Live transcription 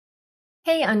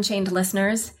Hey, Unchained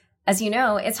listeners. As you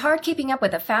know, it's hard keeping up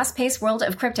with the fast-paced world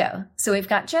of crypto, so we've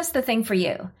got just the thing for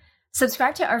you.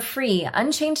 Subscribe to our free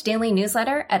Unchained daily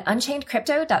newsletter at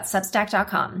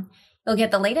unchainedcrypto.substack.com. You'll get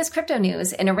the latest crypto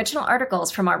news and original articles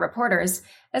from our reporters,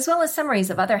 as well as summaries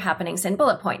of other happenings and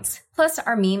bullet points, plus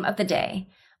our meme of the day,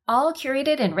 all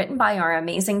curated and written by our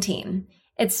amazing team.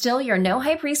 It's still your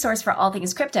no-hype resource for all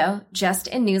things crypto, just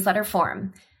in newsletter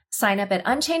form. Sign up at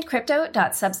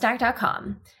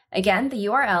unchainedcrypto.substack.com. Again, the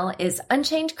URL is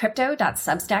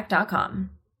unchainedcrypto.substack.com.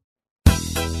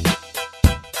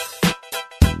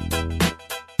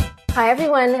 Hi,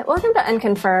 everyone. Welcome to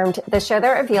Unconfirmed, the show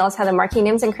that reveals how the marquee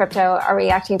names in crypto are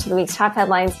reacting to the week's top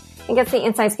headlines and gets the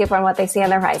inside scoop on what they see on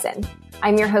the horizon.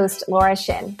 I'm your host, Laura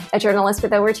Shin, a journalist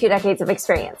with over 2 decades of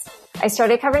experience. I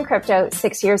started covering crypto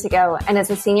 6 years ago, and as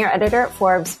a senior editor at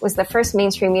Forbes, was the first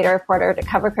mainstream media reporter to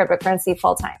cover cryptocurrency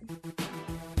full-time.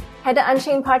 Head to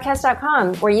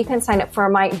unchainedpodcast.com, where you can sign up for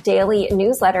my daily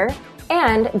newsletter.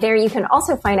 And there you can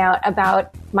also find out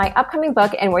about my upcoming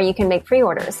book and where you can make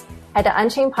pre-orders. Head to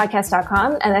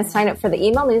unchainedpodcast.com and then sign up for the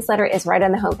email newsletter is right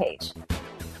on the homepage.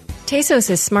 Tezos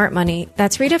is smart money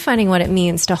that's redefining what it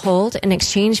means to hold and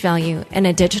exchange value in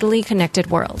a digitally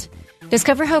connected world.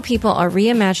 Discover how people are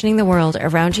reimagining the world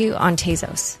around you on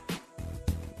Tezos.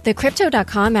 The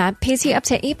Crypto.com app pays you up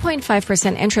to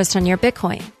 8.5% interest on your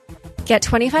Bitcoin. Get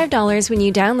 $25 when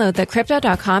you download the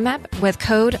Crypto.com app with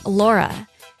code LAURA.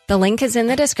 The link is in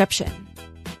the description.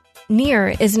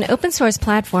 Near is an open source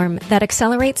platform that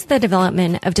accelerates the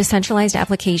development of decentralized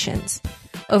applications,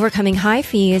 overcoming high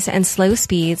fees and slow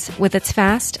speeds with its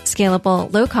fast,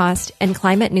 scalable, low-cost, and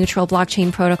climate-neutral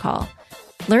blockchain protocol.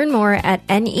 Learn more at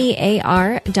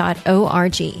near.org.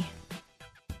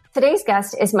 Today's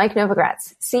guest is Mike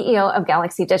Novogratz, CEO of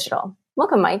Galaxy Digital.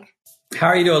 Welcome, Mike. How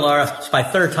are you doing, Laura? It's my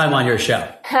 3rd time on your show.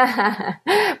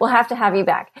 We'll have to have you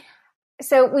back.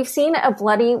 So we've seen a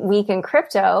bloody week in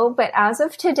crypto, but as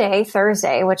of today,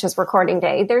 Thursday, which is recording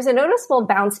day, there's a noticeable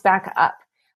bounce back up.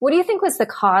 What do you think was the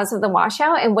cause of the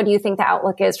washout, and what do you think the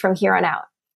outlook is from here on out?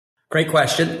 Great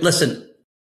question. Listen,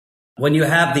 when you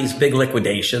have these big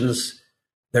liquidations,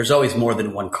 there's always more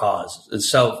than one cause. And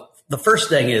so the first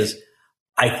thing is,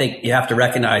 I think you have to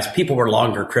recognize people were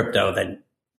longer crypto than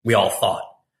we all thought.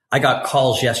 I got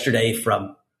calls yesterday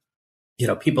from,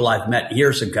 people I've met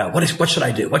years ago. What should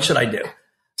I do? What should I do?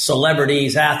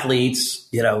 Celebrities, athletes,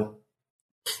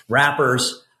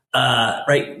 rappers,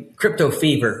 right? Crypto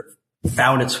fever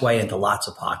found its way into lots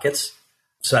of pockets.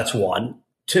 So that's one.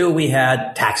 2, we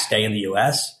had tax day in the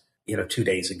US, 2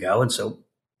 days ago. And so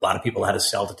a lot of people had to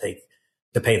sell to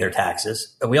pay their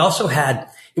taxes. And we also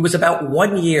it was about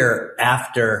 1 year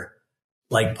after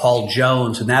like Paul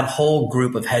Jones and that whole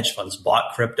group of hedge funds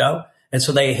bought crypto. And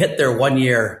so they hit their 1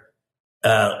 year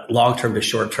long-term to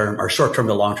short-term or short-term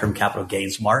to long-term capital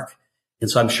gains mark. And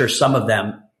so I'm sure some of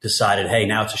them decided, hey,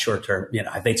 now it's a short-term,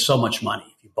 I made so much money.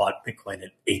 If you bought Bitcoin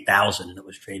at 8,000 and it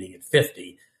was trading at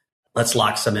 50, let's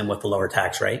lock some in with the lower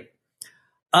tax rate.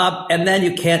 And then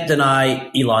you can't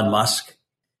deny Elon Musk,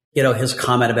 his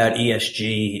comment about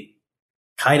ESG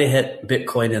kind of hit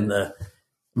Bitcoin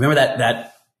remember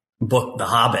that book, The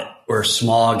Hobbit, where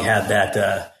Smaug had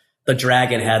the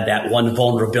dragon had that one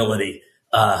vulnerability,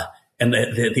 and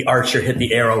the archer hit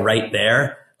the arrow right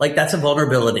there. Like, that's a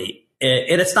vulnerability.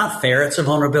 And it's not fair. It's a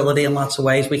vulnerability in lots of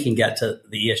ways. We can get to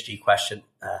the ESG question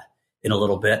in a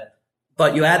little bit.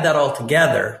 But you add that all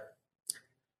together,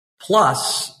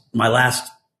 plus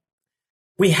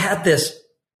we had this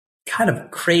kind of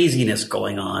craziness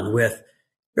going on with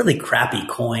really crappy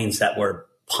coins that were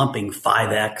pumping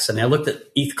 5x. And I looked at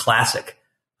ETH Classic.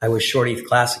 I was short ETH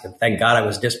Classic, and thank God I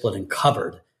was disciplined and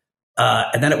covered.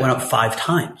 And then it went up 5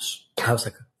 times. I was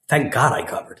like, thank God I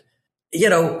covered.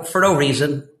 For no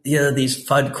reason. These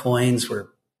FUD coins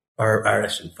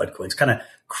kind of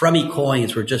crummy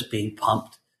coins were just being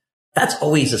pumped. That's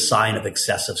always a sign of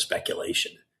excessive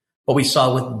speculation. What we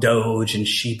saw with Doge and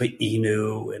Shiba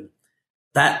Inu, and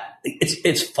that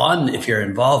it's fun if you're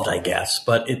involved, I guess,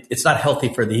 but it's not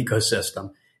healthy for the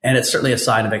ecosystem. And it's certainly a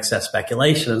sign of excess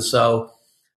speculation. And so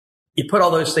you put all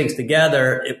those things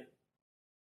together,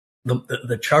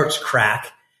 the charts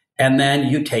crack, and then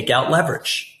you take out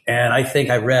leverage. And I think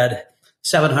I read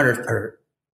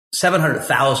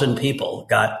 700,000 people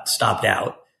got stopped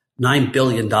out, $9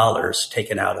 billion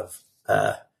taken out of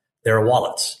their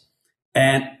wallets.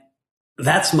 And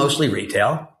that's mostly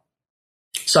retail.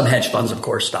 Some hedge funds, of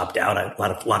course, stopped out. I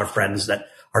have a lot of friends that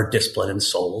are disciplined and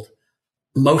sold.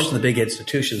 Most of the big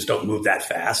institutions don't move that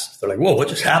fast. They're like, whoa, what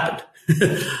just happened?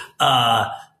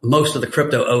 Most of the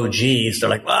crypto OGs, they're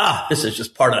like, this is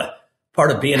just part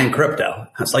of being in crypto.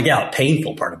 It's like, yeah, a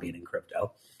painful part of being in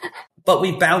crypto. But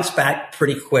we bounced back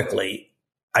pretty quickly,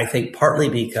 I think partly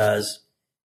because,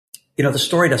 the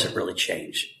story doesn't really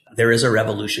change. There is a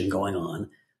revolution going on.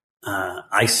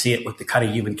 I see it with the kind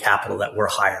of human capital that we're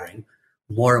hiring.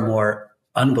 More and more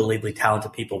unbelievably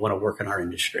talented people want to work in our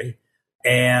industry.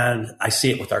 And I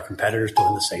see it with our competitors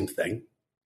doing the same thing.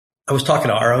 I was talking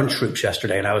to our own troops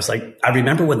yesterday, and I was like, I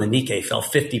remember when the Nikkei fell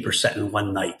 50% in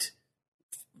one night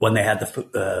when they had the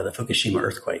Fukushima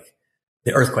earthquake,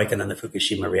 the earthquake and then the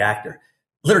Fukushima reactor.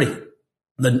 Literally,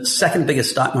 the second biggest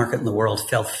stock market in the world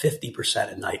fell 50%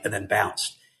 at night and then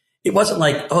bounced. It wasn't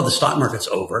like, oh, the stock market's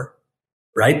over,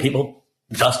 right? People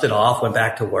dusted off, went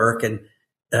back to work, and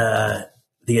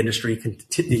the industry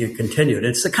continued.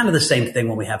 It's kind of the same thing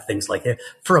when we have things like it.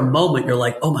 For a moment, you're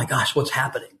like, oh my gosh, what's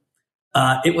happening?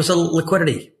 It was a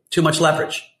liquidity, too much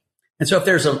leverage. And so if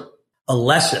there's a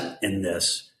lesson in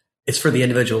this, it's for the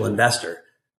individual investor.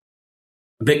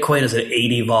 Bitcoin is an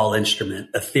 80 vol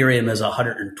instrument. Ethereum is a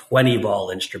 120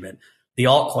 vol instrument. The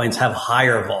altcoins have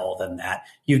higher vol than that.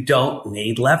 You don't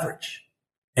need leverage.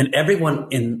 And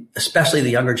everyone especially the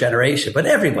younger generation, but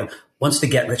everyone wants to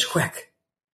get rich quick.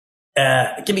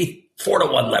 Give me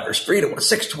 4-to-1 leverage, 3-to-1,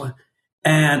 6-to-1.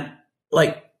 And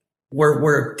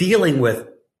we're dealing with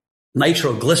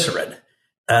nitroglycerin.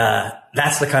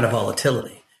 That's the kind of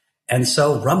volatility. And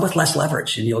so run with less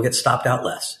leverage and you'll get stopped out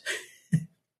less.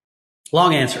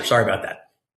 Long answer. Sorry about that.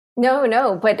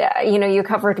 No, but you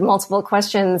covered multiple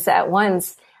questions at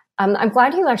once. I'm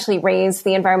glad you actually raised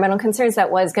the environmental concerns. That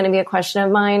was going to be a question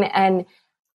of mine. And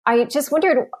I just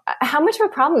wondered, how much of a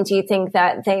problem do you think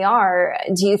that they are?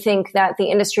 Do you think that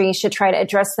the industry should try to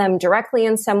address them directly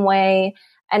in some way?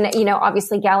 And,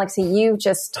 obviously Galaxy, you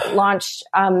just launched,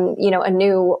 a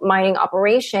new mining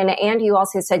operation, and you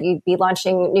also said you'd be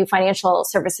launching new financial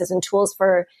services and tools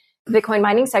for the Bitcoin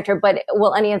mining sector. But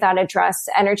will any of that address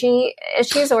energy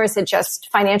issues, or is it just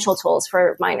financial tools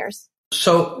for miners?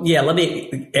 So, let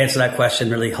me answer that question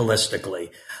really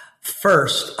holistically.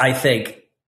 First, I think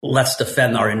let's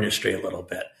defend our industry a little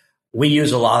bit. We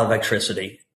use a lot of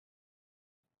electricity.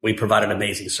 We provide an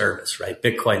amazing service, right?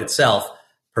 Bitcoin itself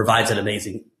provides an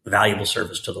amazing, valuable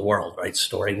service to the world, right?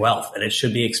 Storing wealth, and it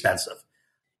should be expensive.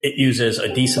 It uses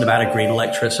a decent amount of green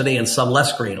electricity and some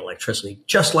less green electricity,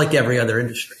 just like every other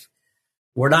industry.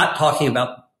 We're not talking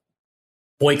about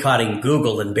boycotting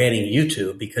Google and banning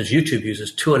YouTube because YouTube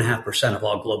uses 2.5% of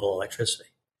all global electricity.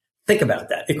 Think about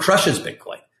that. It crushes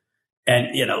Bitcoin. And,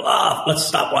 let's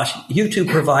stop watching. YouTube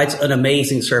provides an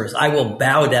amazing service. I will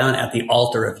bow down at the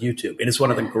altar of YouTube. It is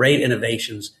one of the great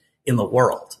innovations in the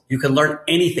world. You can learn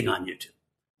anything on YouTube,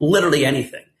 literally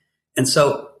anything. And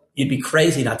so you'd be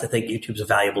crazy not to think YouTube's a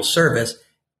valuable service,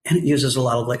 and it uses a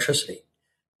lot of electricity.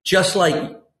 Just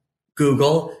like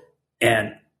Google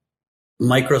and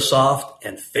Microsoft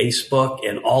and Facebook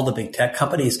and all the big tech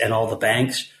companies and all the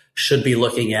banks should be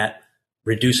looking at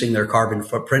reducing their carbon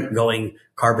footprint, going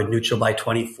carbon neutral by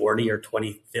 2040 or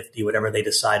 2050, whatever they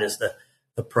decide is the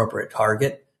appropriate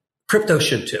target. Crypto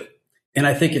should too. And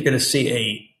I think you're going to see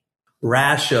a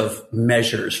rash of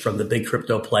measures from the big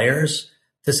crypto players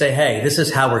to say, hey, this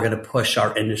is how we're going to push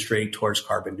our industry towards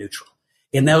carbon neutral.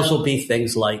 And those will be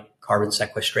things like carbon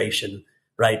sequestration,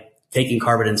 right? Taking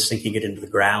carbon and sinking it into the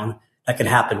ground. That can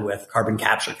happen with carbon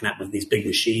capture, can happen with these big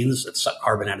machines that suck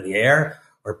carbon out of the air,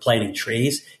 or planting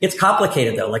trees. It's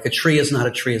complicated though. Like a tree is not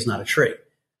a tree is not a tree.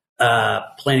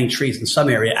 Planting trees in some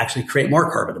area actually create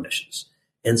more carbon emissions.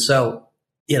 And so,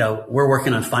 we're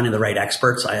working on finding the right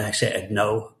experts. I actually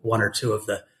know one or two of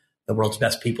the world's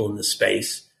best people in this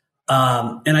space.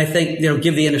 And I think,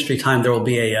 give the industry time, there'll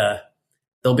be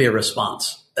a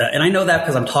response. And I know that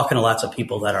because I'm talking to lots of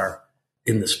people that are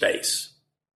in the space.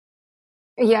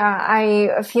 Yeah,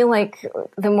 I feel like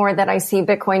the more that I see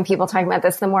Bitcoin people talking about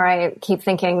this, the more I keep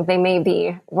thinking they may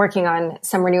be working on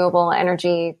some renewable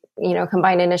energy,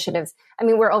 combined initiatives. I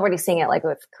mean, we're already seeing it like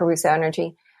with Caruso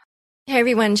Energy. Hey,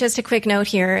 everyone, just a quick note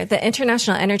here. The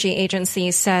International Energy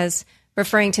Agency says,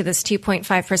 referring to this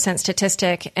 2.5%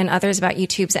 statistic and others about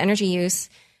YouTube's energy use,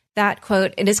 that,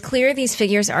 quote, it is clear these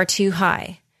figures are too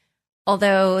high.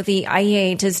 Although the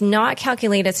IEA does not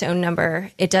calculate its own number,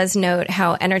 it does note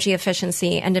how energy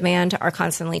efficiency and demand are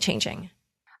constantly changing.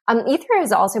 Ether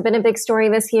has also been a big story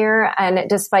this year. And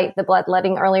despite the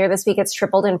bloodletting earlier this week, it's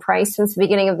tripled in price since the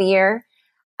beginning of the year.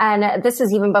 And this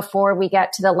is even before we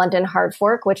get to the London hard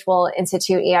fork, which will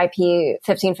institute EIP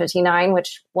 1559,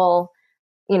 which will,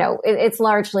 it's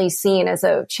largely seen as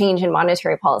a change in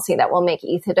monetary policy that will make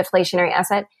ETH a deflationary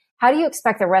asset. How do you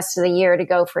expect the rest of the year to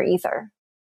go for Ether?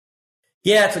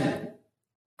 Yeah, it's a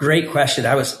Great question.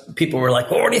 People were like,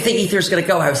 well, where do you think Ether's going to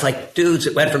go? I was like, dudes,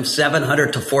 it went from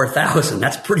 700 to 4,000.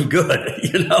 That's pretty good.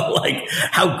 Like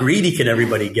how greedy can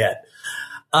everybody get?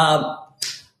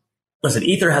 Listen,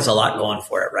 Ether has a lot going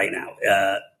for it right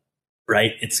now.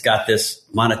 Right. It's got this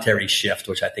monetary shift,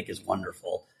 which I think is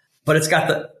wonderful, but it's got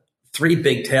the three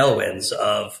big tailwinds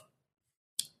of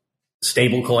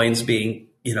stable coins being,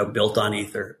 built on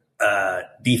Ether,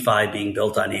 DeFi being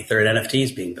built on Ether, and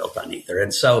NFTs being built on Ether.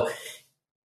 And so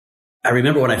I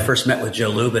remember when I first met with Joe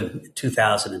Lubin in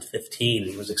 2015,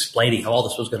 he was explaining how all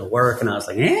this was going to work. And I was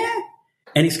like,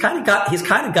 and he's kind of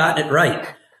gotten it right.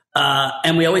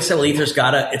 And we always say, well, Ether's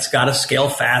it's gotta scale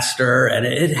faster, and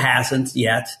it hasn't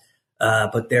yet.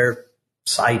 But they're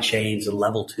side chains and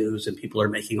level 2s, and people are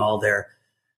making all their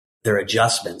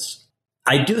adjustments.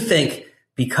 I do think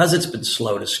because it's been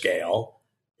slow to scale,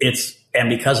 and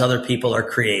because other people are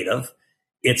creative,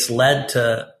 it's led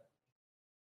to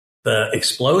the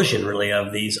explosion really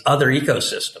of these other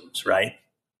ecosystems, right?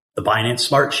 The Binance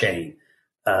Smart Chain,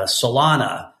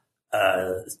 Solana,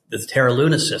 the Terra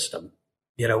Luna system,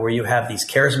 where you have these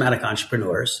charismatic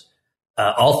entrepreneurs,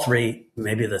 all three,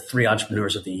 maybe the 3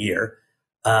 entrepreneurs of the year,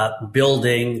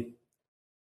 building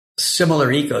similar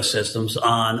ecosystems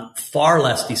on far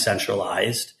less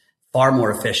decentralized, far more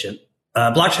efficient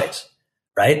blockchains,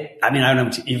 right? I mean, I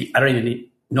don't even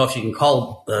know if you can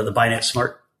call the Binance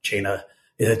Smart Chain a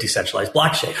decentralized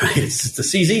blockchain, right? It's the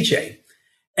CZ chain.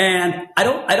 And I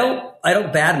don't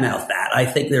badmouth that. I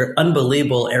think there are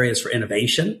unbelievable areas for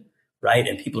innovation, right?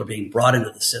 And people are being brought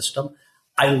into the system.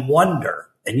 I wonder,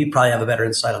 and you probably have a better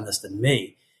insight on this than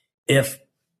me, if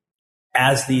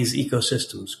as these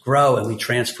ecosystems grow and we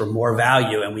transfer more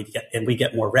value and we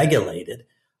get more regulated,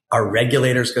 are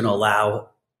regulators going to allow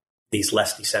these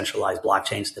less decentralized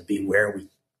blockchains to be where we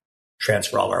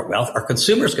transfer all our wealth? Are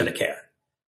consumers going to care,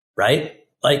 right?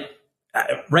 Like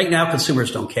right now,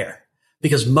 consumers don't care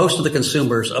because most of the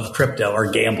consumers of crypto are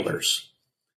gamblers.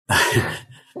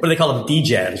 What do they call them?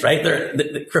 Degens, right?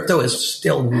 The crypto is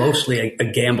still mostly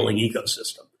a gambling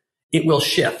ecosystem. It will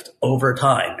shift over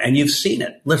time, and you've seen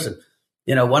it. Listen,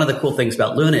 one of the cool things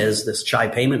about Luna is this Chai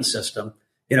payment system.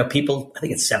 People, I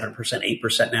think it's 7%,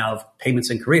 8% now of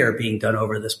payments in Korea are being done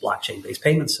over this blockchain-based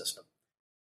payment system.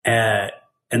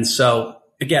 And so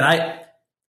again,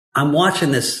 I'm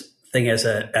watching this thing as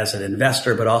an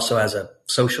investor, but also as a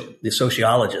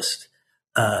sociologist,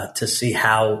 to see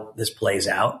how this plays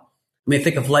out. I mean,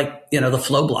 think of the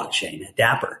Flow blockchain,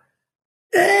 Dapper.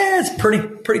 It's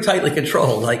pretty tightly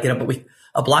controlled. But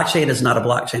a blockchain is not a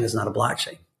blockchain is not a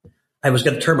blockchain. I was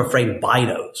going to term a frame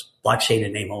binos, blockchain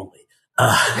in name only.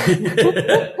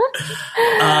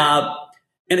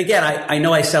 And again, I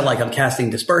know I sound like I'm casting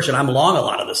dispersion. I'm along a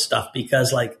lot of this stuff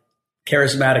because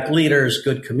charismatic leaders,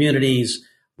 good communities,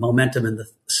 momentum in the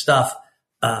stuff,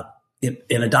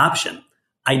 in adoption.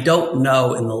 I don't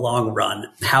know in the long run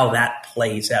how that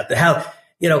plays out.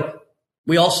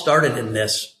 We all started in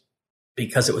this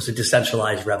because it was a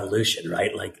decentralized revolution,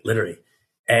 right? Literally.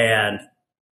 And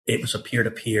it was a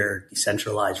peer-to-peer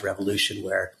decentralized revolution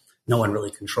where no one really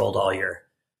controlled all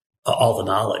the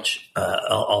knowledge,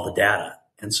 all the data.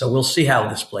 And so we'll see how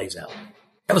this plays out.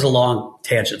 That was a long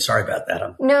tangent. Sorry about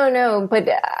that. No, but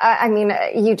I mean,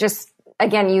 you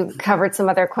covered some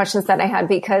other questions that I had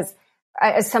because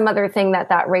some other thing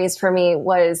that raised for me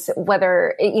was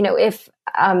whether, if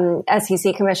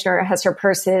SEC Commissioner Hester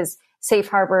Peirce's safe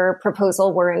harbor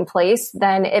proposal were in place,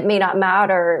 then it may not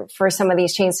matter for some of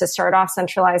these chains to start off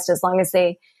centralized as long as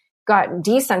they got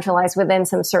decentralized within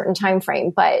some certain time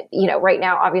frame. But, right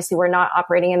now, obviously, we're not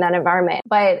operating in that environment.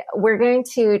 But we're going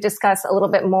to discuss a little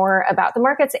bit more about the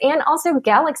markets and also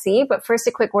Galaxy. But first,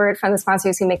 a quick word from the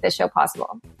sponsors who make this show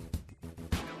possible.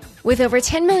 With over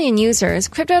 10 million users,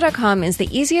 Crypto.com is the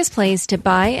easiest place to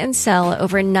buy and sell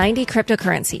over 90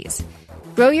 cryptocurrencies.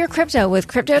 Grow your crypto with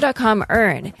Crypto.com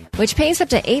Earn, which pays up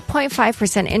to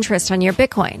 8.5% interest on your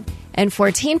Bitcoin and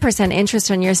 14%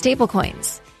 interest on your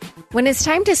stablecoins. When it's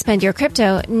time to spend your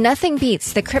crypto, nothing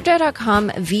beats the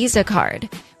Crypto.com Visa card,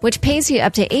 which pays you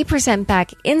up to 8%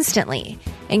 back instantly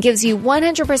and gives you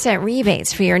 100%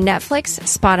 rebates for your Netflix,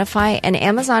 Spotify, and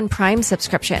Amazon Prime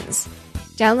subscriptions.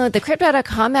 Download the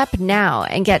Crypto.com app now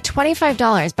and get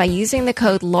 $25 by using the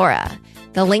code LAURA.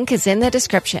 The link is in the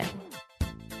description.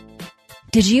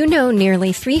 Did you know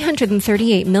nearly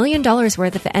 $338 million worth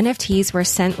of NFTs were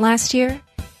sent last year?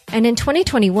 And in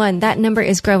 2021, that number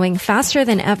is growing faster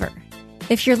than ever.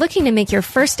 If you're looking to make your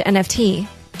first NFT,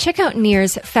 check out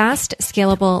Near's fast,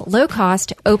 scalable,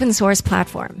 low-cost, open-source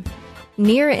platform.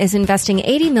 Near is investing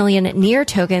 80 million Near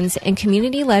tokens in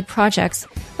community-led projects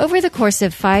over the course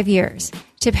of 5 years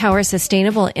to power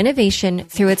sustainable innovation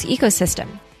through its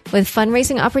ecosystem, with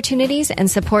fundraising opportunities and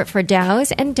support for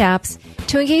DAOs and dApps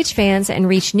to engage fans and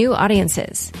reach new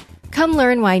audiences. Come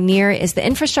learn why NEAR is the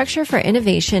infrastructure for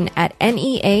innovation at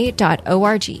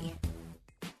NEA.org.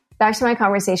 Back to my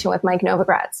conversation with Mike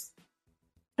Novogratz.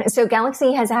 So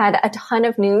Galaxy has had a ton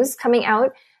of news coming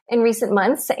out in recent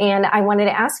months, and I wanted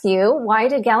to ask you, why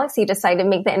did Galaxy decide to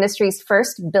make the industry's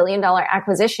first billion-dollar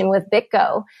acquisition with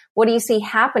BitGo? What do you see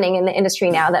happening in the industry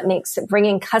now that makes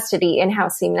bringing custody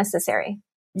in-house seem necessary?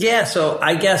 Yeah, so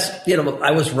I guess,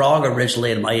 I was wrong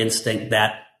originally in my instinct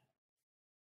that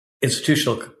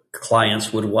institutional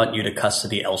clients would want you to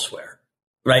custody elsewhere,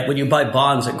 right? When you buy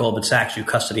bonds at Goldman Sachs, you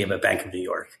custody them at Bank of New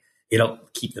York. You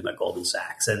don't keep them at Goldman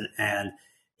Sachs. And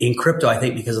in crypto, I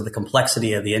think because of the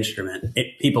complexity of the instrument,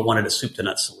 people wanted a soup to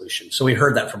nuts solution. So we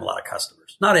heard that from a lot of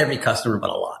customers, not every customer, but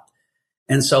a lot.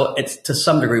 And so it's to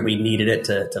some degree, we needed it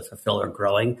to fulfill our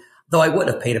growing, though I would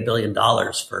have paid $1 billion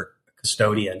for a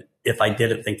custodian if I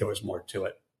didn't think there was more to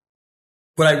it.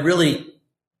 What I really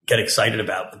get excited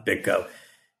about with BitGo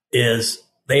is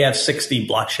they have 60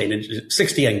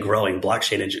 and growing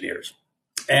blockchain engineers.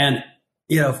 And,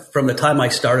 from the time I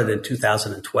started in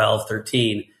 2012,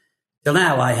 13, till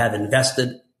now, I have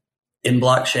invested in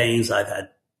blockchains. I've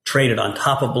had traded on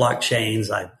top of blockchains.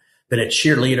 I've been a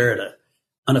cheerleader and an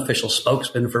unofficial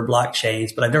spokesman for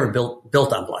blockchains, but I've never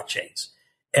built on blockchains.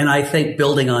 And I think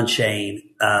building on chain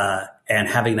and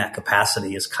having that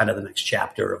capacity is kind of the next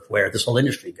chapter of where this whole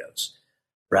industry goes,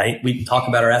 right? We talk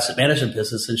about our asset management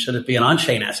business, and should it be an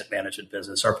on-chain asset management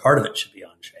business, or part of it should be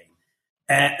on-chain.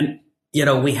 And, we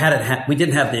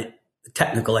didn't have the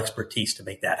technical expertise to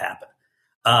make that happen.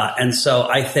 And so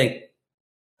I think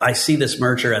I see this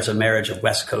merger as a marriage of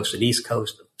West Coast and East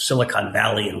Coast, of Silicon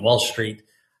Valley and Wall Street.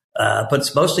 But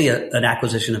it's mostly an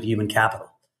acquisition of human capital.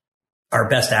 Our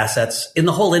best assets in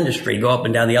the whole industry go up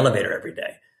and down the elevator every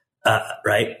day,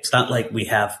 right? It's not like we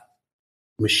have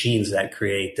machines that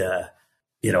create,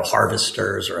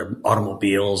 harvesters or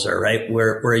automobiles, or right.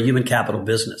 We're a human capital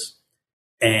business,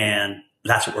 and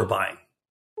that's what we're buying.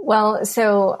 Well,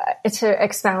 so to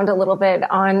expound a little bit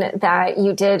on that,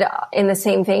 you did in the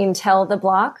same vein tell The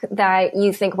Block that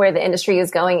you think where the industry is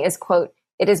going is, quote,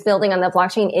 it is building on the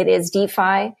blockchain, it is DeFi.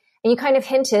 And you kind of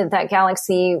hinted that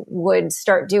Galaxy would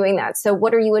start doing that. So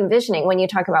what are you envisioning when you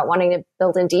talk about wanting to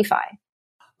build in DeFi?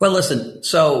 Well, listen,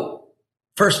 so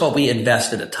first of all, we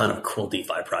invested a ton of cool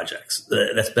DeFi projects.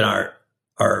 That's been our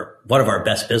one of our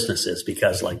best businesses,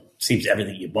 because seems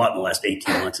everything you bought in the last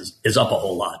 18 months is up a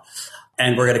whole lot.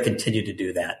 And we're going to continue to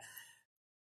do that.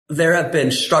 There have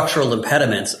been structural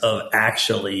impediments of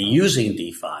actually using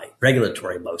DeFi,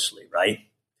 regulatory mostly, right?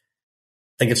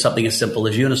 Think of something as simple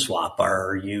as Uniswap.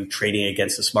 Are you trading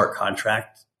against a smart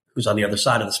contract? Who's on the other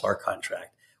side of the smart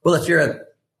contract? Well, if you're a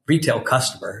retail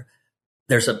customer,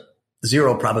 there's a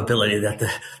zero probability that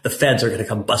the feds are going to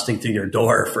come busting through your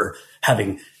door for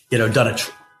having,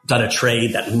 done a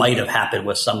trade that might have happened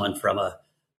with someone from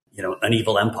an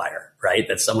evil empire, right?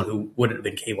 That's someone who wouldn't have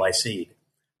been KYC'd.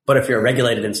 But if you're a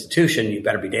regulated institution, you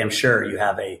better be damn sure you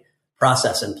have a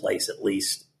process in place at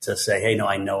least to say, hey, no,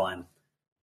 I know I'm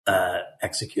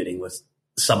executing with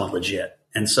someone legit.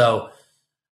 And so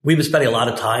we've been spending a lot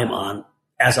of time on,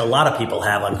 as a lot of people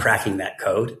have, on cracking that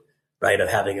code, right? Of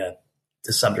having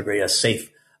to some degree, a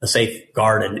safe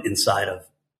guard inside of,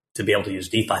 to be able to use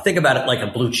DeFi. Think about it like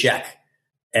a blue check.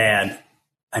 And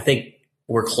I think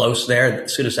we're close there.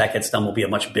 As soon as that gets done, we'll be a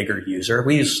much bigger user.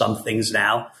 We use some things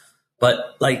now,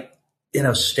 but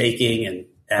staking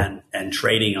and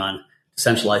trading on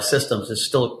decentralized systems is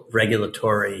still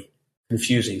regulatory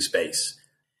confusing space.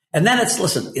 And then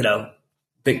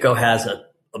BitGo has a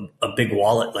big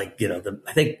wallet, I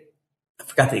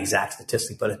forgot the exact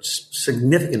statistic, but a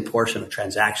significant portion of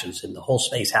transactions in the whole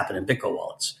space happen in BitGo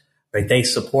wallets, right? They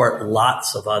support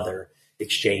lots of other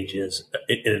exchanges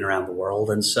in and around the world.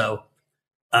 And so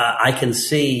I can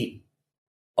see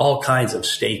all kinds of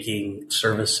staking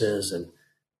services and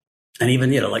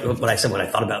even, like what I said when I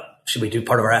thought about, should we do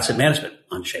part of our asset management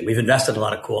on-chain? We've invested in a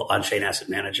lot of cool on-chain asset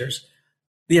managers.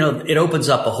 It opens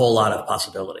up a whole lot of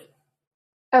possibility.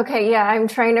 Okay, yeah, I'm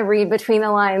trying to read between the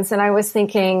lines, and I was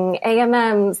thinking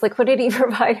AMMs, liquidity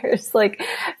providers,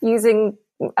 using,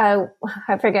 I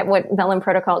forget what Melon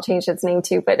Protocol changed its name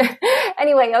to, but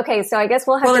anyway, okay, so I guess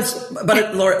we'll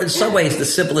have Laura, in some ways, the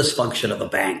simplest function of a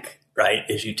bank, right,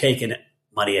 is you take in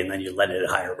money and then you lend it at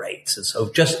higher rates. And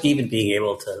so just even being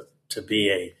able to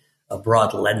be a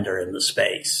broad lender in the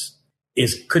space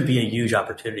could be a huge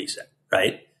opportunity set,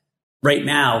 right? Right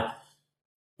now,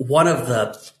 one of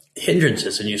the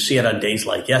hindrances, and you see it on days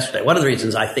like yesterday, one of the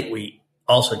reasons I think we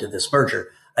also did this merger,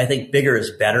 I think bigger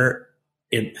is better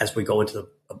as we go into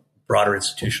the broader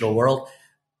institutional world.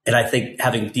 And I think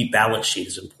having deep balance sheet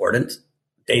is important.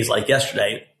 Days like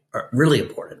yesterday are really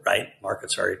important, right?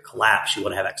 Markets are in collapse. You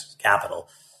want to have excess capital.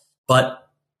 But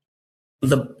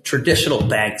the traditional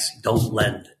banks don't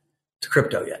lend to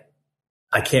crypto yet.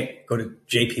 I can't go to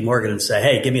JP Morgan and say,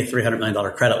 hey, give me a $300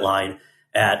 million credit line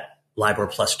at LIBOR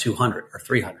plus 200 or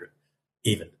 300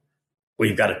 even.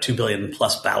 We've got a $2 billion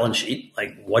plus balance sheet.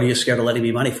 Like, what are you scared of lending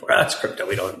me money for? That's crypto.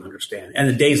 We don't understand. And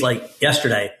the days like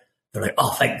yesterday, they're like,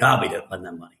 oh, thank God we didn't lend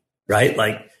them money, right?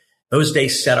 Like those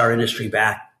days set our industry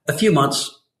back a few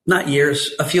months, not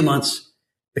years, a few months.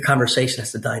 The conversation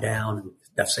has to die down and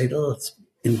have to say, oh, it's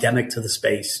endemic to the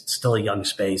space. It's still a young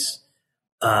space.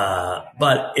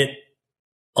 But it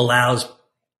allows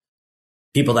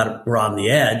people that were on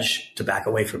the edge to back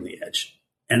away from the edge.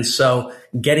 And so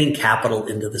getting capital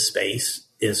into the space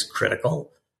is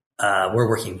critical. We're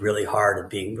working really hard and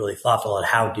being really thoughtful on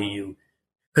how do you,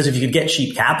 because if you could get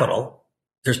cheap capital,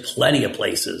 there's plenty of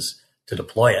places to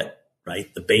deploy it,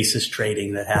 right? The basis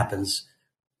trading that happens,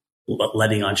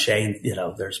 lending on chain,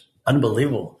 there's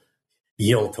unbelievable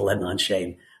yield to lend on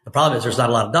chain. The problem is there's not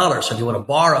a lot of dollars. So if you want to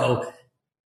borrow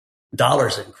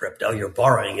dollars in crypto, you're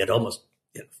borrowing at almost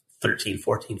 13,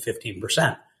 14,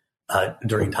 15%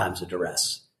 during times of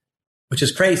duress, which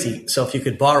is crazy. So if you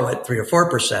could borrow at 3 or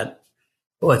 4%,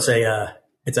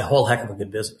 it's a whole heck of a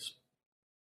good business.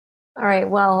 All right.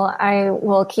 Well, I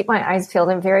will keep my eyes peeled.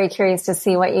 I'm very curious to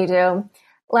see what you do.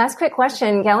 Last quick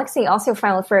question. Galaxy also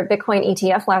filed for a Bitcoin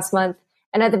ETF last month.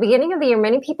 And at the beginning of the year,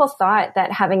 many people thought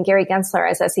that having Gary Gensler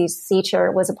as SEC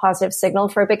chair was a positive signal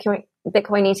for a Bitcoin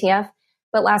ETF.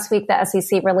 But last week, the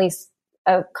SEC released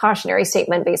a cautionary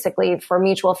statement, basically, for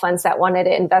mutual funds that wanted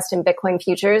to invest in Bitcoin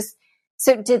futures.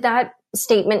 So did that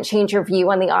statement change your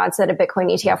view on the odds that a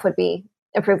Bitcoin ETF would be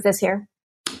approved this year?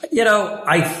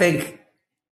 I think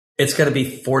it's going to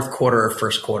be fourth quarter or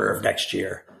first quarter of next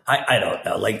year. I don't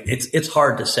know. Like it's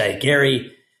hard to say.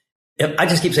 Gary, I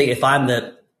just keep saying if I'm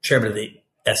the chairman of the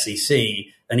SEC,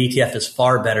 an ETF is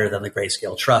far better than the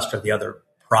Grayscale Trust or the other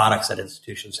products that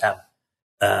institutions have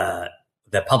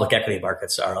that public equity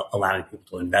markets are allowing people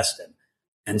to invest in.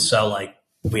 And so like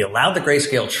we allowed the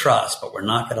Grayscale Trust, but we're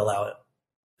not going to allow it.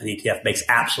 An ETF makes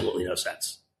absolutely no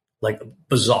sense. Like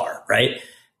bizarre, right?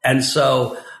 And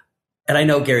so, and I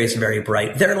know Gary's very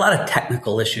bright. There are a lot of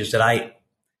technical issues that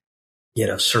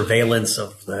surveillance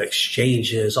of the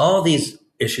exchanges, all these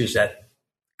issues that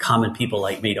common people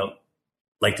like me don't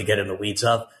like to get in the weeds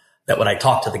of, that when I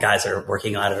talk to the guys that are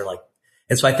working on it are like,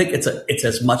 and so I think it's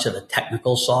as much of a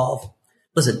technical solve.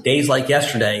 Listen, days like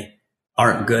yesterday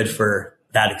aren't good for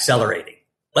that accelerating.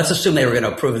 Let's assume they were going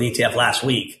to approve an ETF last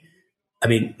week. I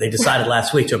mean, they decided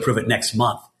last week to approve it next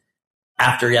month.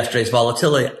 After yesterday's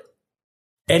volatility,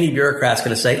 any bureaucrat's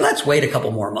going to say, let's wait a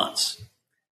couple more months.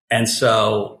 And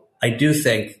so I do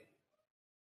think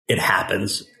it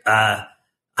happens. I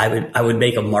would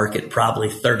make a market probably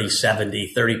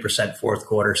 30-70, 30% fourth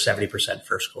quarter, 70%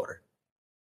 first quarter.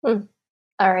 All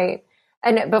right.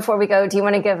 And before we go, do you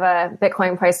want to give a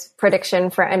Bitcoin price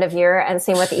prediction for end of year and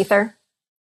same with Ether?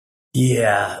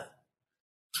 Yeah.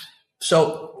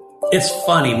 So it's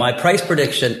funny. My price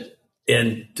prediction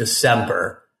in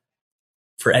December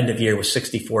for end of year was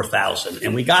 64,000.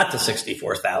 And we got to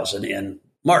 64,000 in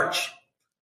March.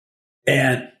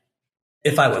 And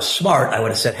if I was smart, I would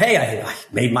have said, hey, I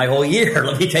made my whole year.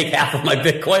 Let me take half of my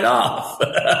Bitcoin off.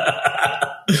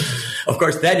 Of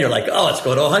course, then you're like, oh, let's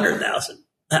go to 100,000.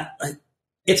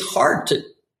 It's hard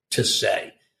to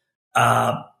say.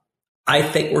 I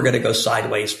think we're going to go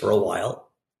sideways for a while.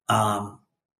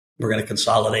 We're going to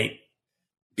consolidate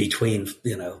between,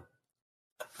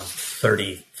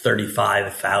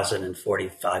 35,000 and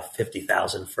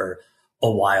 50,000 for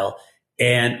a while.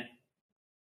 And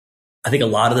I think a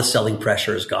lot of the selling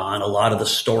pressure is gone. A lot of the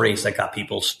stories that got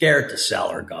people scared to sell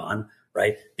are gone,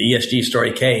 right? The ESG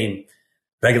story came.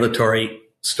 Regulatory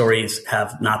stories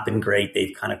have not been great.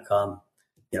 They've kind of come,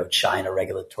 China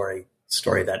regulatory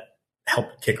story that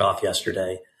helped kick off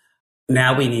yesterday.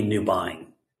 Now we need new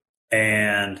buying.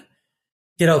 And,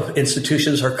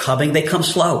 institutions are coming. They come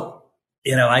slow.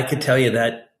 I could tell you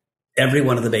that every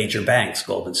one of the major banks,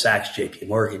 Goldman Sachs, JP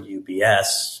Morgan,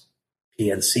 UBS,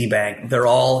 PNC Bank, they're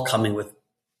all coming with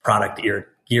product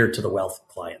geared to the wealth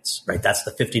clients, right? That's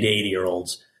the 50 to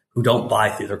 80-year-olds who don't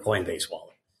buy through their Coinbase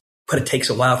wallet. But it takes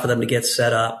a while for them to get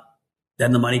set up.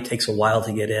 Then the money takes a while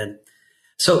to get in.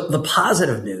 So the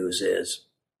positive news is,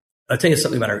 I'll tell you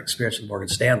something about our experience with Morgan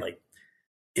Stanley.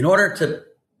 In order to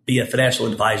be a financial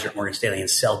advisor at Morgan Stanley and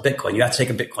sell Bitcoin, you have to take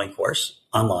a Bitcoin course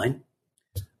online.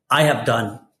 I have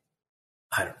done,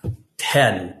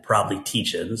 10 probably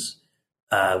teach-ins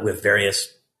with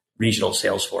various regional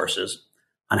sales forces.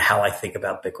 on how I think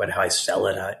about Bitcoin, how I sell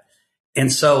it.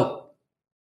 And so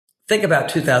think about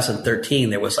 2013.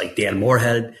 There was like Dan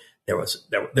Moorhead.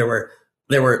 There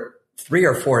were 3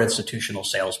 or 4 institutional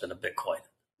salesmen of Bitcoin.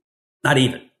 Not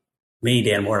even me,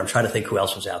 Dan Moore. I'm trying to think who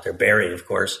else was out there. Barry, of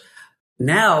course.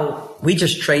 Now we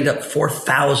just trained up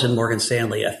 4,000 Morgan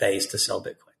Stanley FAs to sell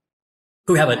Bitcoin,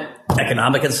 who have an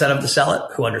economic incentive to sell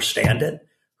it, who understand it,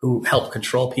 who help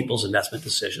control people's investment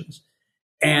decisions.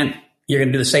 And you're going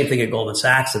to do the same thing at Goldman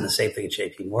Sachs and the same thing at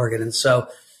JP Morgan. And so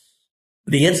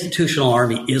the institutional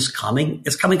army is coming.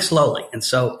 It's coming slowly. And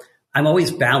so I'm always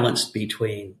balanced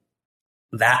between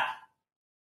that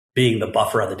being the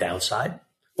buffer on the downside.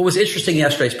 What was interesting in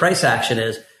yesterday's price action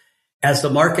is as the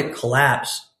market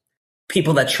collapsed,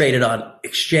 people that traded on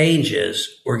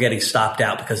exchanges were getting stopped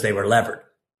out because they were levered.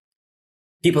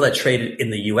 People that traded in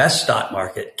the U.S. stock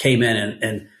market came in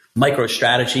and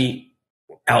MicroStrategy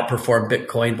outperformed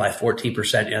Bitcoin by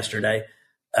 14% yesterday.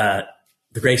 The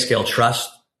Grayscale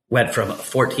Trust went from a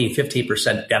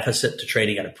 15% deficit to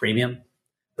trading at a premium,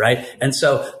 right? And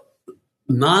so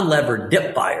non-levered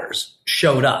dip buyers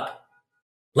showed up.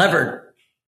 Levered,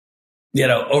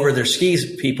 over their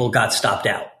skis, people got stopped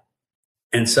out.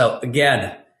 And so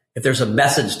again, if there's a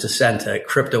message to send to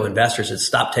crypto investors, it's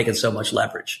stop taking so much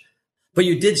leverage. But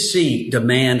you did see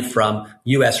demand from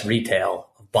U.S. retail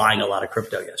buying a lot of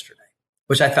crypto yesterday,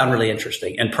 which I found really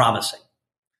interesting and promising.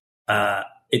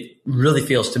 It really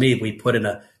feels to me we put in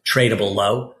a tradable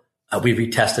low. We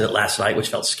retested it last night, which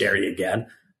felt scary again,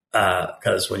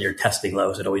 because when you're testing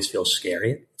lows, it always feels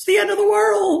scary. It's the end of the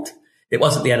world. It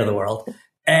wasn't the end of the world.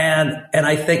 And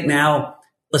I think now,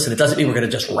 listen, it doesn't mean we're going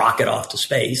to just rocket off to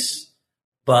space,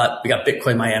 but we got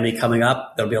Bitcoin Miami coming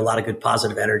up. There'll be a lot of good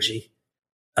positive energy.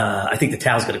 I think the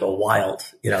town's going to go wild.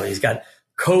 He's got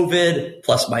COVID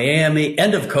plus Miami,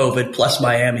 end of COVID plus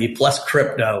Miami plus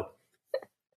crypto.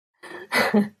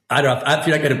 I don't know. I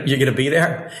feel like you're going to be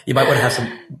there. You might want to have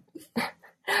some.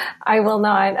 I will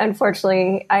not.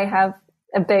 Unfortunately, I have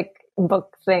a big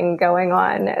book thing going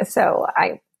on, so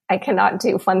I cannot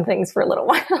do fun things for a little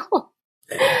while.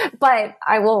 But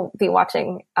I will be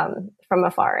watching from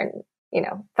afar and,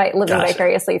 living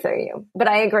vicariously through you. But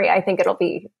I agree. I think it'll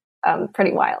be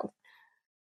pretty wild.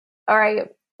 All right.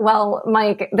 Well,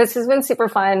 Mike, this has been super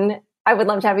fun. I would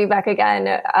love to have you back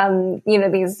again.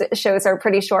 These shows are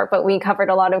pretty short, but we covered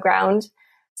a lot of ground.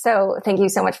 So thank you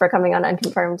so much for coming on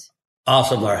Unconfirmed.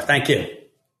 Awesome, Laura. Thank you.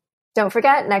 Don't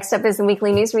forget, next up is the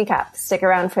weekly news recap. Stick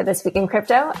around for This Week in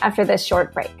Crypto after this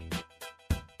short break.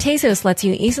 Tezos lets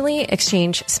you easily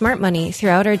exchange smart money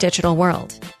throughout our digital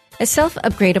world. A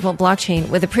self-upgradable blockchain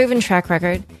with a proven track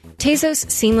record, Tezos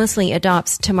seamlessly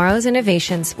adopts tomorrow's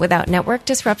innovations without network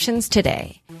disruptions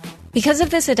today. Because of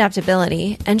this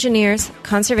adaptability, engineers,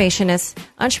 conservationists,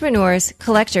 entrepreneurs,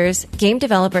 collectors, game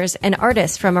developers, and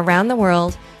artists from around the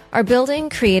world are building,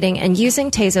 creating, and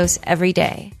using Tezos every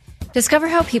day. Discover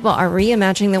how people are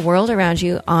reimagining the world around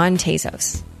you on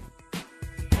Tezos.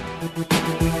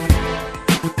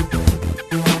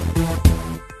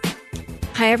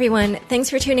 Hi, everyone. Thanks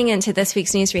for tuning in to this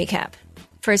week's news recap.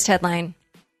 First headline.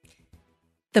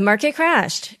 The market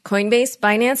crashed. Coinbase,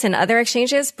 Binance, and other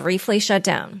exchanges briefly shut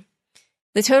down.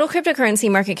 The total cryptocurrency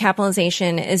market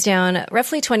capitalization is down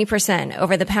roughly 20%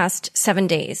 over the past 7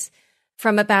 days,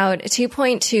 from about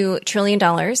 $2.2 trillion to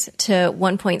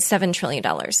 $1.7 trillion.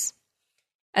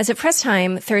 As of press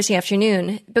time Thursday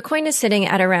afternoon, Bitcoin is sitting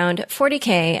at around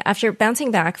 $40K after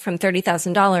bouncing back from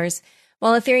 $30,000,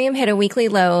 while Ethereum hit a weekly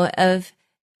low of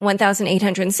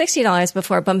 $1,860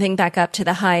 before bumping back up to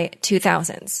the high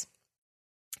 2000s.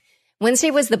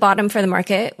 Wednesday was the bottom for the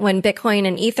market when Bitcoin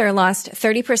and Ether lost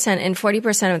 30% and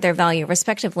 40% of their value,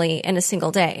 respectively, in a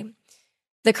single day.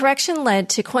 The correction led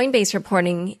to Coinbase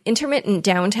reporting intermittent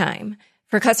downtime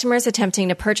for customers attempting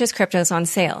to purchase cryptos on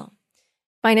sale.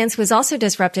 Binance was also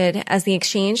disrupted as the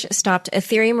exchange stopped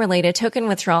Ethereum-related token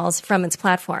withdrawals from its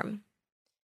platform.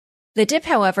 The dip,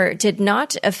 however, did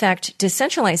not affect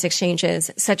decentralized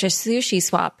exchanges such as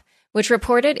SushiSwap, which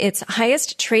reported its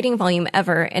highest trading volume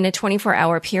ever in a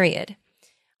 24-hour period.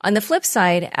 On the flip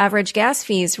side, average gas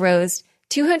fees rose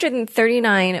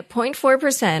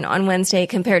 239.4% on Wednesday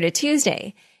compared to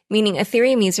Tuesday, meaning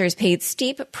Ethereum users paid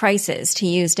steep prices to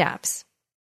use dApps.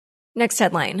 Next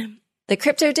headline. The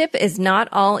crypto dip is not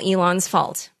all Elon's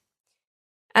fault.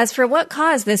 As for what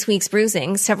caused this week's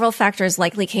bruising, several factors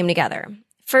likely came together.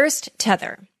 First,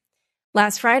 Tether.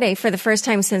 Last Friday, for the first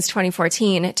time since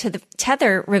 2014,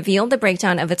 Tether revealed the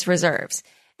breakdown of its reserves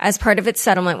as part of its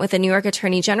settlement with the New York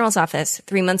Attorney General's office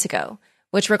 3 months ago,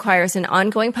 which requires an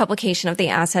ongoing publication of the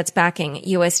assets backing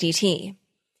USDT.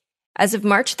 As of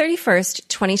March 31st,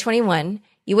 2021,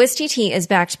 USDT is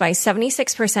backed by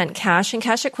 76% cash and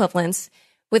cash equivalents,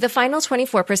 with the final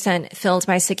 24% filled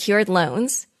by secured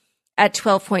loans at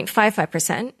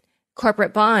 12.55%,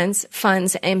 corporate bonds,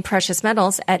 funds, and precious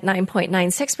metals at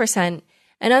 9.96%,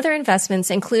 and other investments,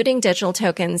 including digital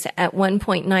tokens, at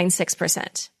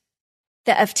 1.96%.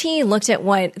 The FT looked at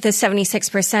what the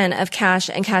 76% of cash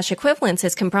and cash equivalents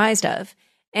is comprised of,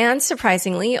 and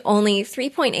surprisingly, only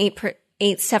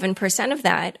 3.87% of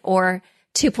that, or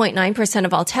 2.9%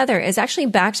 of all Tether, is actually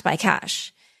backed by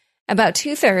cash. About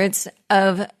 2/3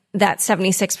 of that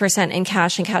 76% in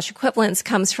cash and cash equivalents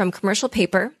comes from commercial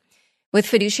paper, with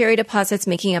fiduciary deposits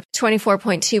making up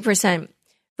 24.2%,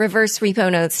 reverse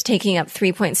repo notes taking up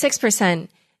 3.6%,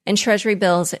 and treasury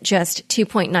bills just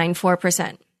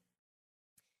 2.94%.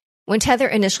 When Tether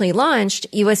initially launched,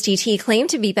 USDT claimed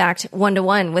to be backed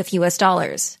 1-to-1 with US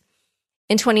dollars.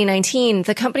 In 2019,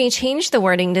 the company changed the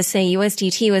wording to say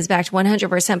USDT was backed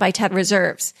 100% by Tether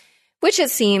reserves, which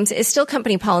it seems is still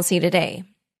company policy today.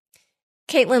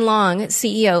 Caitlin Long,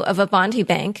 CEO of Ubuntu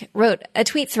Bank, wrote a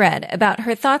tweet thread about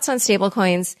her thoughts on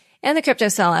stablecoins and the crypto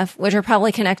sell-off, which are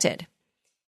probably connected.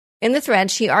 In the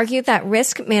thread, she argued that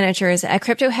risk managers at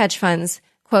crypto hedge funds,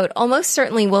 quote, almost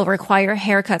certainly will require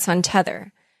haircuts on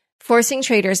Tether, forcing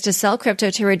traders to sell crypto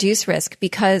to reduce risk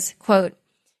because, quote,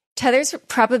 Tether's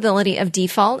probability of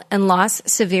default and loss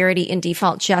severity in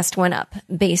default just went up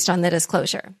based on the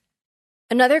disclosure.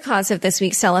 Another cause of this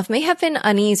week's sell-off may have been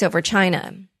unease over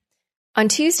China. On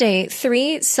Tuesday,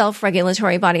 3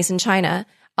 self-regulatory bodies in China,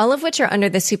 all of which are under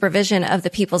the supervision of the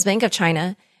People's Bank of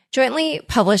China, jointly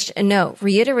published a note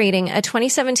reiterating a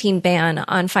 2017 ban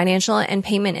on financial and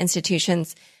payment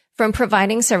institutions from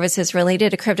providing services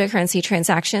related to cryptocurrency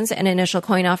transactions and initial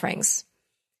coin offerings.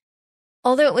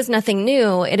 Although it was nothing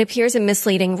new, it appears a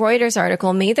misleading Reuters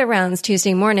article made the rounds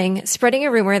Tuesday morning, spreading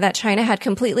a rumor that China had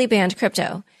completely banned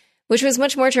crypto, which was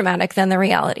much more dramatic than the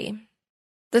reality.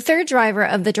 The third driver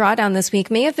of the drawdown this week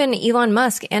may have been Elon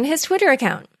Musk and his Twitter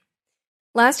account.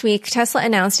 Last week, Tesla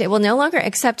announced it will no longer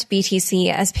accept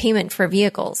BTC as payment for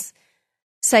vehicles,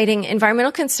 citing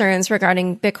environmental concerns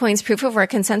regarding Bitcoin's proof-of-work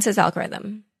consensus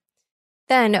algorithm.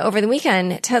 Then, over the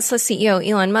weekend, Tesla CEO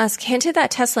Elon Musk hinted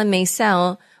that Tesla may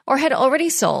sell or had already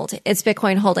sold its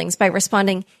Bitcoin holdings by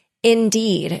responding,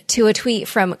 indeed, to a tweet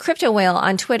from Crypto Whale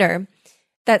on Twitter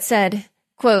that said,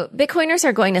 quote, Bitcoiners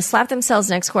are going to slap themselves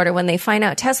next quarter when they find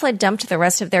out Tesla dumped the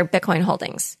rest of their Bitcoin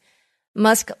holdings.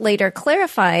 Musk later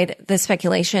clarified the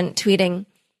speculation, tweeting,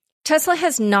 Tesla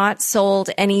has not sold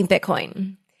any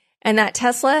Bitcoin, and that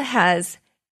Tesla has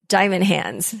diamond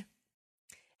hands.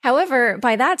 However,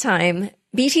 by that time,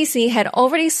 BTC had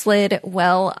already slid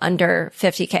well under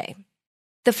 50K.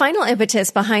 The final impetus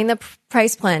behind the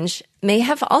price plunge may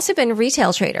have also been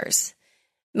retail traders.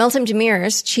 Meltem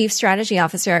Demirors, chief strategy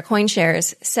officer at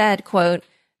CoinShares, said, quote,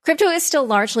 crypto is still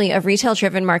largely a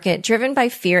retail-driven market driven by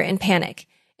fear and panic.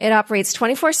 It operates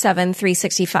 24/7,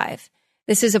 365.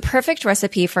 This is a perfect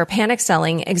recipe for panic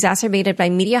selling exacerbated by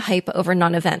media hype over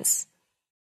non-events.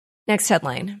 Next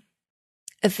headline.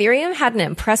 Ethereum had an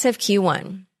impressive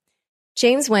Q1.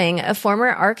 James Wang, a former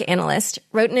ARK analyst,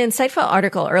 wrote an insightful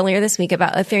article earlier this week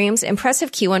about Ethereum's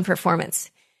impressive Q1 performance.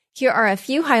 Here are a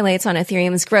few highlights on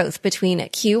Ethereum's growth between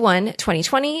Q1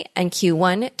 2020 and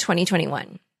Q1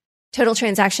 2021. Total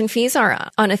transaction fees on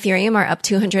Ethereum are up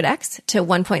 200x to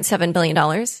 $1.7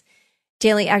 billion.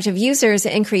 Daily active users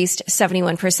increased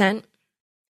 71%.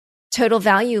 Total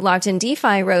value locked in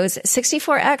DeFi rose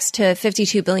 64x to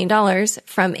 $52 billion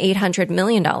from $800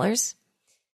 million.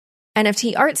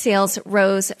 NFT art sales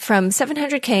rose from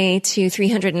 $700K to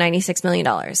 $396 million.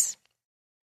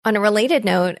 On a related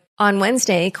note, on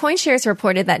Wednesday, CoinShares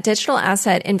reported that digital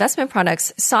asset investment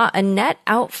products saw a net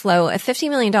outflow of $50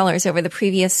 million over the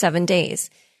previous 7 days,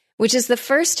 which is the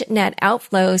first net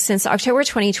outflow since October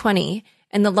 2020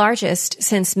 and the largest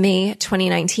since May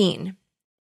 2019.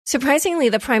 Surprisingly,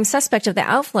 the prime suspect of the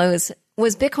outflows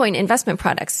was Bitcoin investment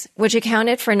products, which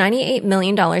accounted for $98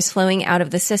 million flowing out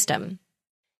of the system.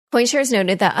 CoinShares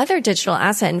noted that other digital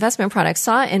asset investment products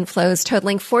saw inflows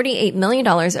totaling $48 million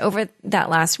over that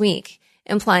last week,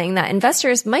 implying that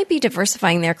investors might be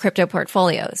diversifying their crypto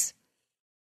portfolios.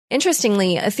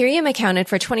 Interestingly, Ethereum accounted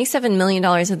for $27 million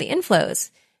of the inflows,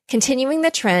 continuing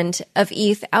the trend of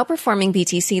ETH outperforming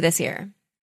BTC this year.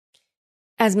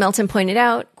 As Melton pointed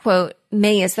out, quote,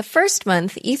 May is the first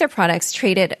month Ether products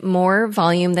traded more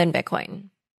volume than Bitcoin.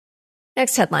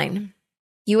 Next headline.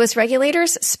 U.S.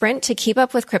 regulators sprint to keep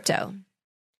up with crypto.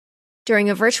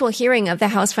 During a virtual hearing of the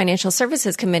House Financial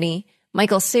Services Committee,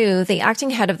 Michael Hsu, the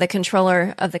acting head of the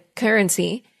Controller of the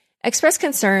Currency, expressed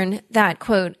concern that,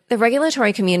 quote, the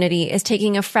regulatory community is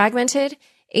taking a fragmented,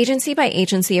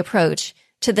 agency-by-agency approach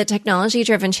to the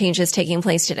technology-driven changes taking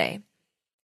place today.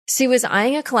 Su is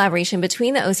eyeing a collaboration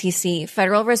between the OCC,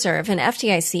 Federal Reserve, and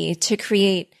FDIC to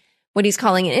create what he's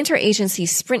calling an interagency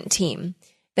sprint team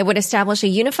that would establish a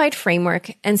unified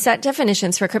framework and set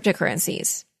definitions for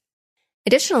cryptocurrencies.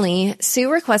 Additionally,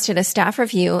 Su requested a staff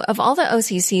review of all the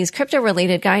OCC's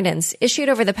crypto-related guidance issued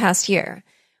over the past year,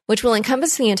 which will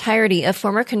encompass the entirety of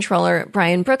former controller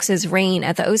Brian Brooks's reign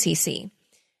at the OCC,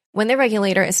 when the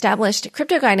regulator established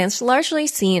crypto guidance largely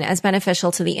seen as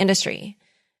beneficial to the industry.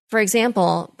 For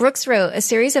example, Brooks wrote a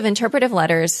series of interpretive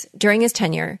letters during his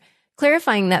tenure,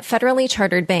 clarifying that federally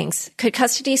chartered banks could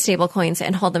custody stablecoins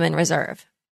and hold them in reserve.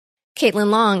 Caitlin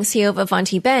Long, CEO of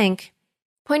Avanti Bank,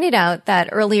 pointed out that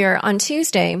earlier on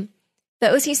Tuesday, the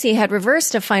OCC had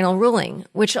reversed a final ruling,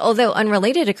 which, although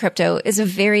unrelated to crypto, is a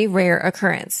very rare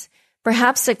occurrence,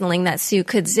 perhaps signaling that Su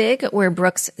could zig where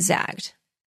Brooks zagged.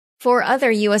 4 other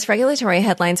U.S. regulatory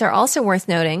headlines are also worth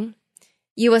noting.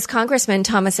 U.S. Congressman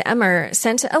Thomas Emmer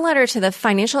sent a letter to the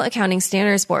Financial Accounting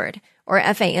Standards Board, or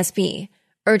FASB,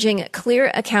 urging clear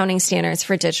accounting standards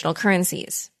for digital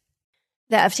currencies.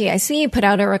 The FDIC put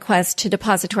out a request to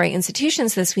depository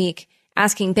institutions this week,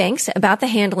 asking banks about the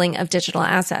handling of digital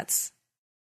assets.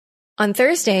 On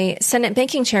Thursday, Senate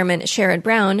Banking Chairman Sherrod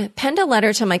Brown penned a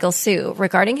letter to Michael Hsu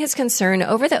regarding his concern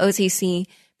over the OCC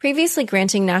previously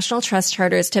granting national trust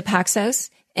charters to Paxos,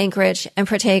 Anchorage, and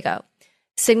Protego,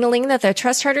 signaling that the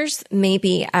trust charters may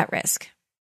be at risk.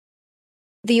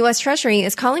 The U.S. Treasury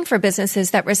is calling for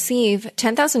businesses that receive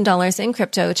 $10,000 in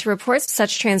crypto to report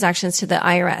such transactions to the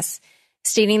IRS,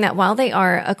 stating that while they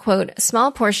are a, quote,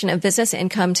 small portion of business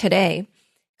income today,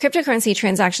 cryptocurrency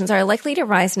transactions are likely to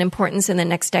rise in importance in the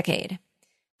next decade.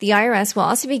 The IRS will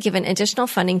also be given additional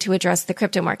funding to address the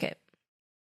crypto market.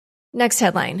 Next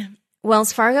headline.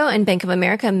 Wells Fargo and Bank of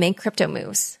America make crypto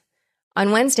moves.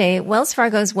 On Wednesday, Wells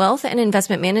Fargo's Wealth and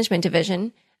Investment Management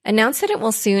division announced that it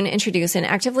will soon introduce an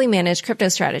actively managed crypto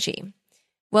strategy.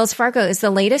 Wells Fargo is the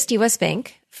latest U.S.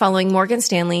 bank, following Morgan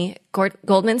Stanley,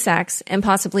 Goldman Sachs, and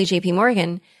possibly JP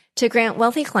Morgan, to grant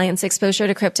wealthy clients exposure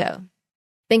to crypto.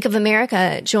 Bank of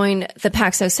America joined the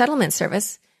Paxos settlement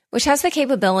service, which has the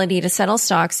capability to settle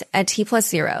stocks at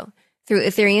T+0 through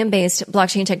Ethereum-based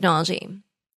blockchain technology.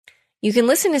 You can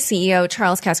listen to CEO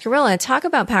Charles Cascarilla talk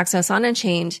about Paxos on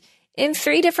Unchained in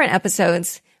 3 different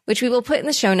episodes, which we will put in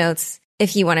the show notes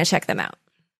if you want to check them out.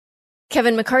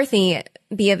 Kevin McCarthy,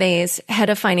 B of A's head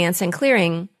of finance and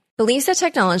clearing, believes the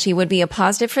technology would be a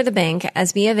positive for the bank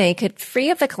as B of A could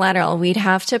free up the collateral we'd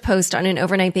have to post on an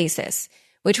overnight basis,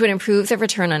 which would improve the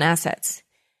return on assets.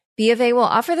 B of A will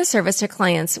offer the service to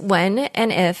clients when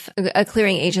and if a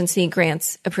clearing agency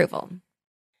grants approval.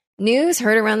 News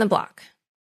heard around the block.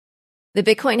 The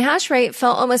Bitcoin hash rate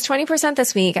fell almost 20%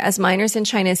 this week as miners in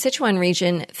China's Sichuan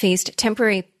region faced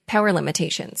temporary power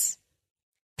limitations.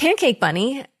 Pancake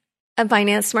Bunny, a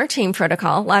Binance Smart Chain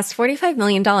protocol, lost $45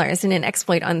 million in an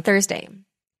exploit on Thursday.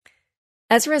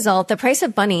 As a result, the price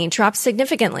of Bunny dropped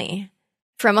significantly,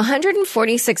 from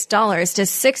 $146 to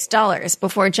 $6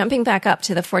 before jumping back up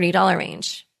to the $40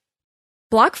 range.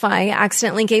 BlockFi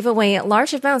accidentally gave away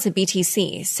large amounts of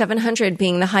BTC, 700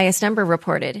 being the highest number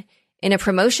reported, in a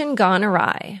promotion gone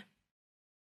awry.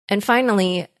 And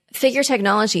finally, Figure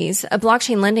Technologies, a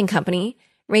blockchain lending company,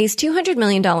 raised $200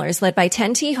 million led by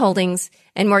 10T Holdings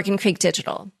and Morgan Creek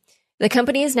Digital. The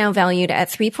company is now valued at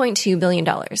 $3.2 billion.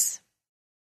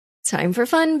 Time for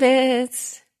fun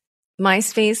bits.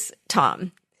 MySpace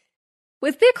Tom.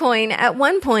 With Bitcoin at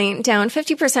one point down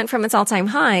 50% from its all-time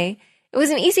high, it was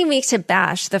an easy week to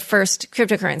bash the first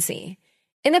cryptocurrency.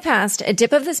 In the past, a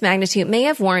dip of this magnitude may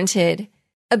have warranted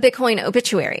a Bitcoin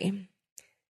obituary.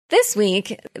 This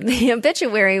week, the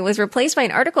obituary was replaced by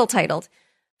an article titled,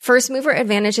 First Mover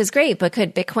Advantage is Great, but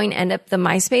Could Bitcoin End Up the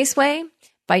MySpace Way?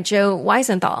 By Joe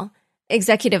Weisenthal,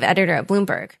 executive editor at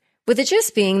Bloomberg, with the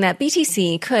gist being that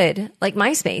BTC could, like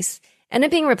MySpace, end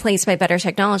up being replaced by better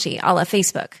technology, a la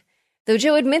Facebook. Though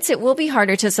Joe admits it will be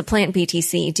harder to supplant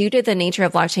BTC due to the nature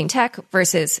of blockchain tech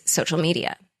versus social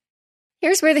media.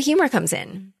 Here's where the humor comes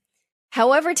in.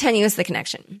 However tenuous the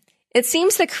connection, it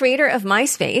seems the creator of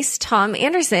MySpace, Tom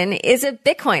Anderson, is a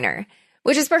Bitcoiner,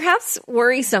 which is perhaps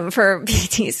worrisome for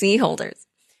BTC holders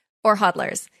or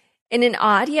hodlers. In an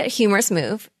odd yet humorous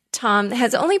move, Tom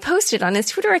has only posted on his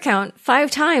Twitter account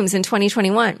 5 times in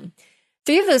 2021.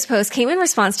 3 of those posts came in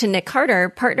response to Nick Carter,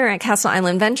 partner at Castle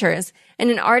Island Ventures, and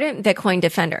an ardent Bitcoin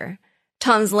defender.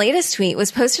 Tom's latest tweet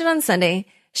was posted on Sunday,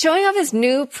 showing off his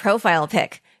new profile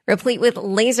pic, replete with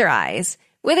laser eyes,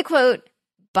 with a quote,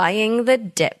 "Buying the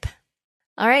dip."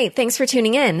 All right, thanks for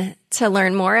tuning in. To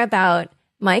learn more about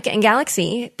Mike and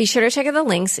Galaxy, be sure to check out the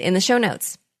links in the show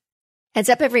notes. Heads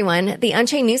up, everyone. The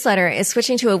Unchained newsletter is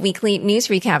switching to a weekly news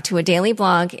recap to a daily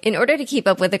blog in order to keep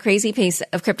up with the crazy pace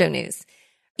of crypto news.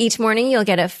 Each morning, you'll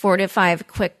get 4 to 5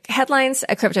 quick headlines,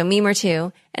 a crypto meme or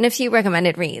two, and a few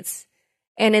recommended reads.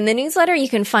 And in the newsletter, you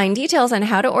can find details on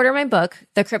how to order my book,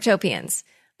 The Cryptopians: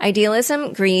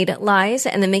 Idealism, Greed, Lies,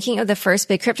 and the Making of the First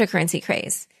Big Cryptocurrency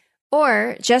Craze.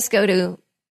 Or just go to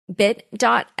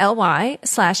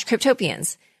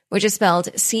bit.ly/cryptopians, which is spelled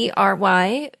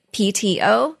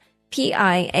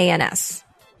CRYPTOPIANS.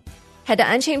 Head to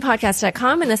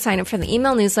unchainedpodcast.com and the sign up for the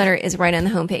email newsletter is right on the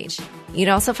homepage. You'd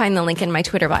also find the link in my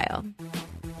Twitter bio.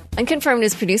 Unconfirmed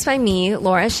is produced by me,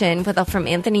 Laura Shin, with help from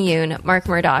Anthony Yoon, Mark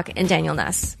Murdoch, and Daniel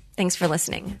Ness. Thanks for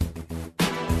listening.